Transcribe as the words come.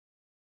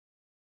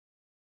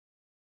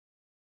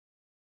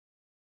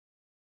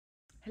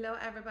Hello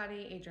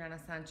everybody, Adriana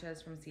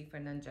Sanchez from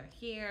Seafood Ninja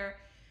here.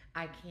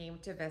 I came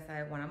to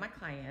visit one of my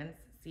clients,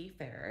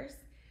 Seafarers,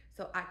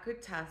 so I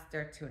could test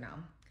their tuna.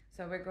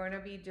 So we're going to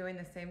be doing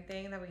the same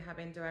thing that we have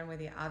been doing with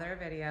the other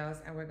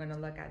videos, and we're going to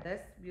look at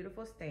this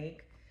beautiful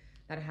steak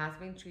that has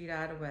been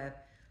treated with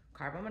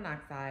carbon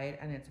monoxide,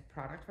 and it's a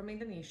product from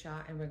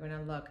Indonesia, and we're going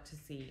to look to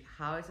see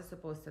how is it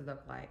supposed to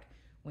look like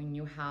when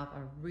you have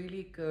a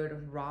really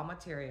good raw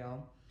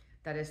material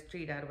that is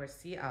treated with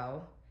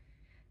CO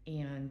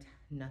and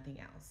nothing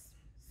else.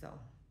 So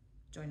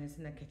join us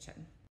in the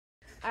kitchen.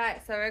 All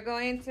right, so we're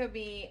going to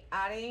be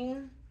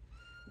adding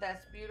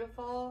this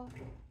beautiful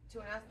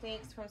tuna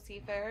steaks from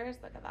Seafarers.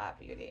 Look at that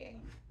beauty.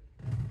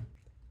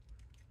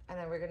 And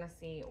then we're gonna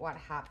see what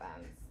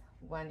happens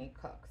when it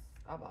cooks,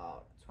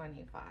 about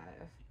 25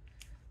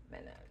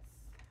 minutes.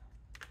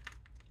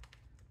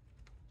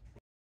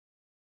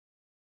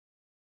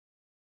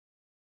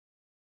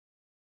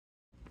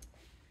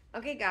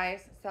 Okay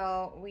guys,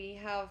 so we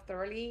have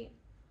thoroughly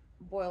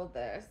boiled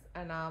this,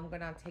 and now I'm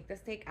gonna take the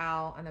steak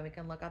out, and then we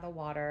can look at the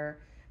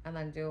water and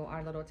then do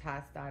our little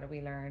test that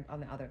we learned on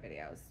the other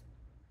videos.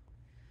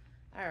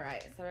 All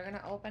right, so we're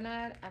gonna open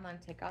it and then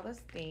take out the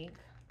steak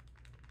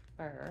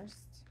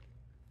first,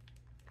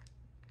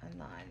 and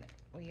then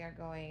we are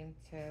going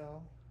to,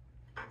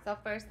 so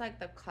first, like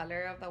the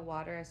color of the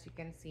water, as you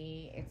can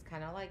see, it's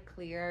kind of like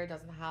clear. It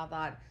doesn't have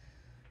that,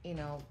 you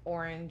know,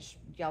 orange,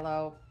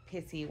 yellow,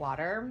 pissy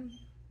water.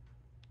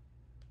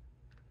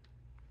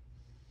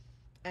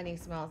 And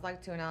it smells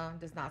like tuna,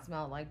 does not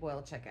smell like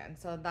boiled chicken.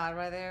 So that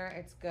right there,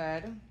 it's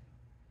good.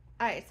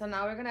 All right, so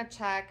now we're gonna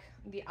check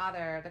the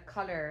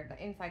color,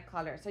 the inside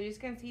color. So you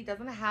can see it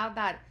doesn't have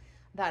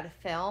that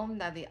film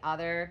that the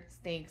other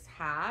steaks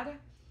had.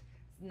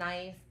 It's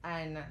nice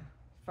and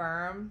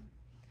firm.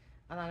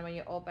 And then when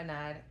you open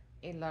it,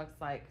 it looks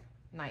like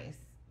nice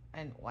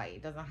and white.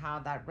 It doesn't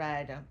have that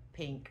red,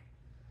 pink,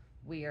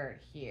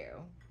 weird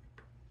hue.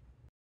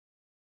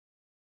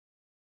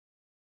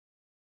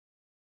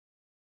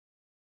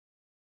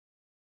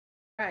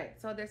 All right,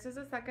 so this is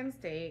the second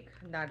steak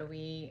that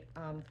we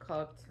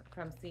cooked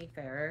from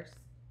Seafarers.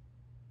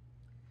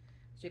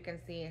 As you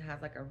can see, it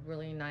has like a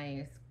really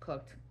nice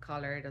cooked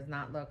color. It does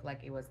not look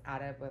like it was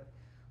added with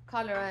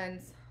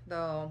colorants.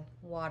 The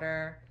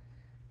water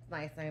is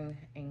nice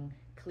and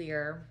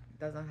clear. It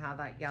doesn't have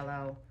that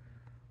yellow,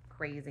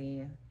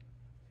 crazy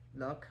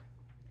look.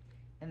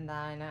 And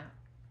then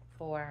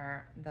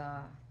for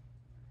the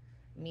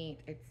meat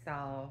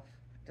itself,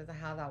 it doesn't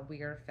have that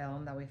weird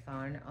film that we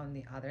found on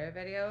the other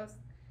videos.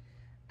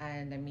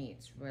 And the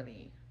meat's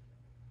really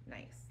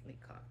nicely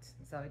cooked.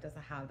 So it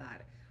doesn't have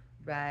that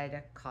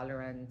red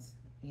colorant,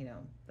 you know,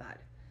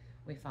 that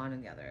we found in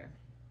the other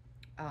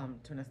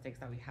tuna steaks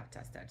that we have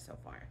tested so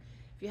far.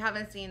 If you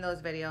haven't seen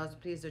those videos,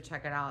 please do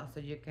check it out so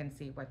you can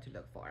see what to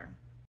look for.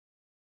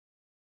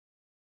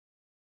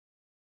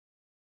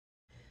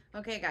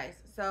 Okay guys,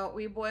 so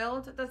we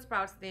boiled the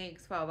sprout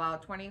steaks for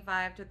about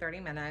 25 to 30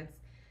 minutes,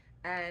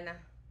 and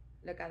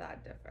look at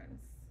that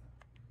difference.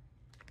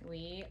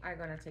 We are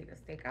gonna take the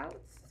steak out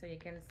so you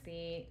can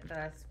see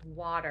this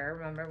water.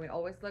 Remember, we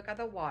always look at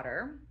the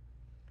water,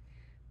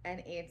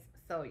 and it's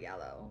so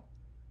yellow,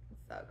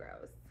 so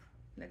gross.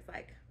 Looks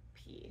like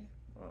pee.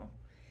 Oh.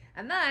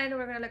 And then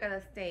we're gonna look at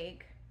the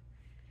steak,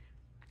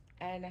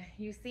 and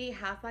you see it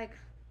has like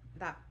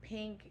that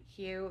pink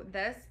hue.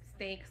 This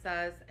steak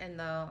says in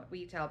the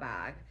retail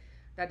bag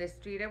that is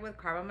treated with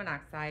carbon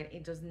monoxide.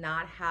 It does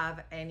not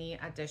have any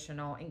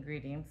additional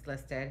ingredients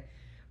listed.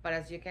 But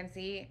as you can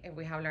see, if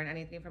we have learned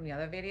anything from the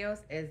other videos,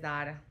 is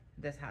that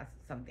this has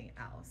something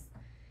else.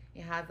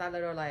 It has that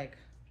little like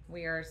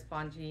weird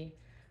spongy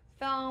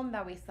film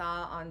that we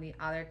saw on the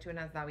other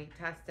tunas that we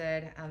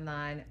tested. And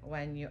then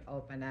when you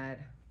open it,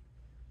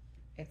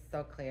 it's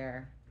so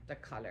clear, the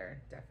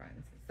color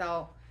difference.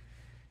 So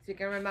you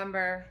can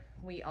remember,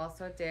 we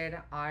also did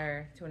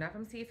our tuna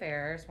from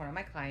Seafarers, one of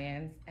my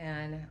clients,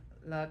 and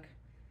look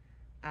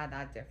at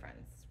that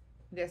difference.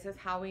 This is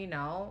how we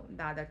know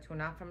that the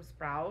tuna from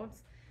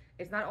Sprouts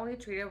is not only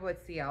treated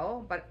with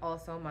CO, but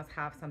also must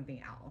have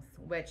something else,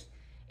 which,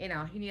 you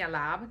know, you need a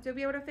lab to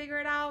be able to figure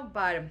it out,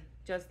 but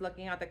just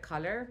looking at the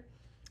color,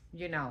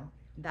 you know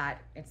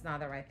that it's not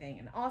the right thing.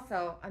 And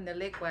also on the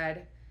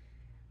liquid,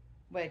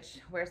 which,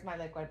 where's my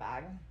liquid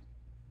bag?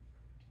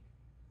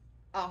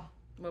 Oh,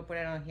 we'll put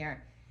it on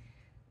here.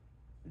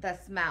 The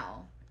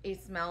smell,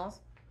 it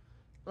smells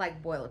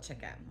like boiled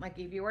chicken. Like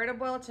if you were to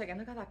boil chicken,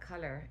 look at that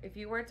color. If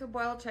you were to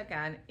boil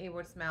chicken, it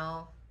would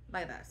smell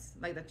like this,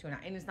 like the tuna.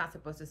 And it's not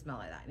supposed to smell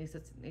like that. It needs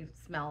to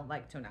smell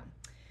like tuna.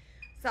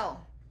 So,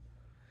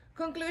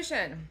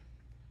 conclusion,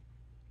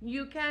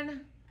 you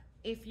can,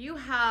 if you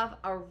have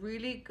a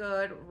really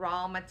good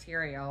raw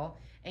material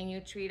and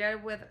you treat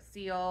it with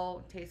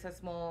CO, tasteless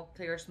smoke,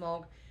 clear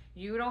smoke,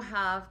 you don't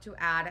have to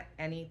add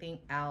anything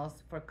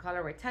else for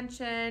color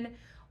retention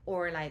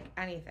or like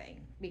anything,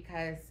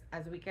 because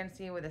as we can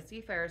see with the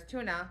Seafarers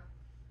tuna,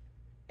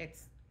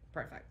 it's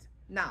perfect.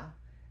 Now,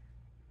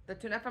 the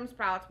tuna from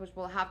Sprouts, which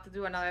we'll have to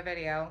do another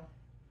video,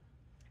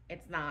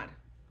 it's not.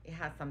 It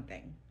has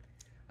something,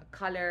 a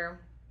color,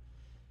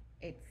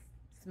 It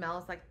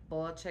smells like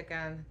boiled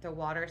chicken. The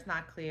water's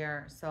not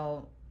clear.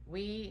 So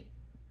we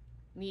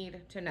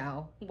need to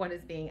know what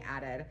is being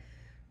added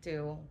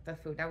to the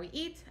food that we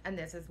eat. And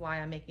this is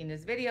why I'm making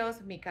these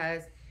videos,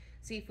 because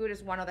seafood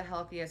is one of the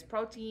healthiest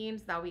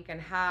proteins that we can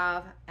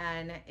have.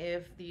 And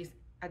if these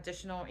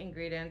additional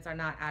ingredients are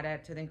not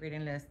added to the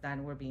ingredient list,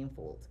 then we're being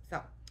fooled.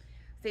 So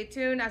stay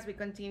tuned as we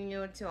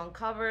continue to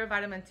uncover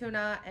vitamin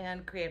tuna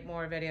and create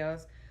more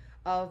videos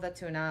of the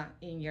tuna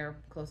in your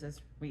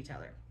closest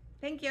retailer.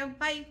 Thank you.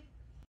 Bye.